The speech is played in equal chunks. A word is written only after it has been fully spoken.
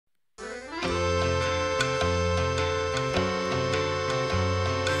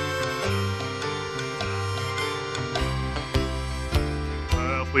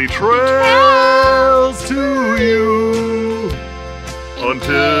Happy trails to you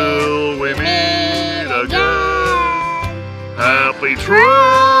until we meet again. Happy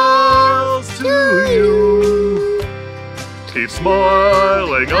trails to you. Keep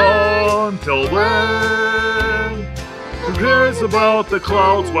smiling on till then. Who cares about the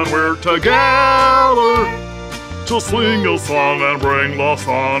clouds when we're together? Just sing a song and bring the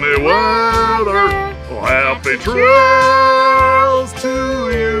sunny weather. Oh, happy trails to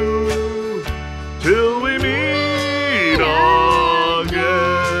you till we meet again.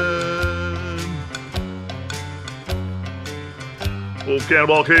 Oh,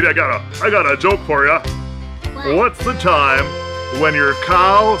 Cannonball Katie, I got a joke for you. What? What's the time when your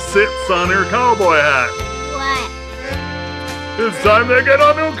cow sits on your cowboy hat? What? It's time to get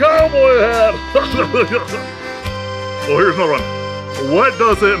a new cowboy hat. Oh, here's another one. What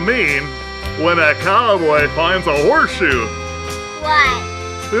does it mean when a cowboy finds a horseshoe? What?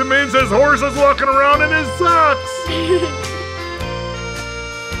 It means his horse is walking around in his socks. Hey,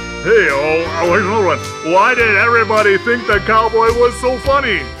 here's another one. Why did everybody think the cowboy was so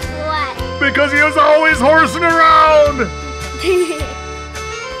funny? What? Because he was always horsing around.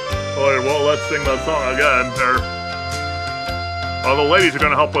 Alright, well, let's sing that song again. The ladies are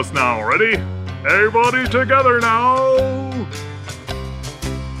gonna help us now. Ready? Everybody together now.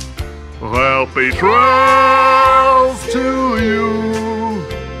 Happy trails to you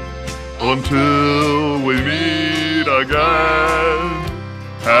until we meet again.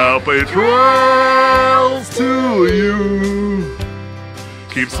 Happy trails to you.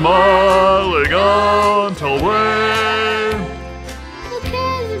 Keep smiling until when. Who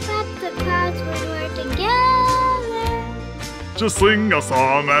cares about the clouds when we're together? Just sing a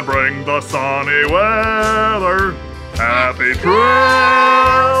song and bring the sunny weather. Happy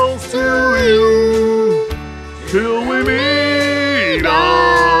trails to you till we meet again.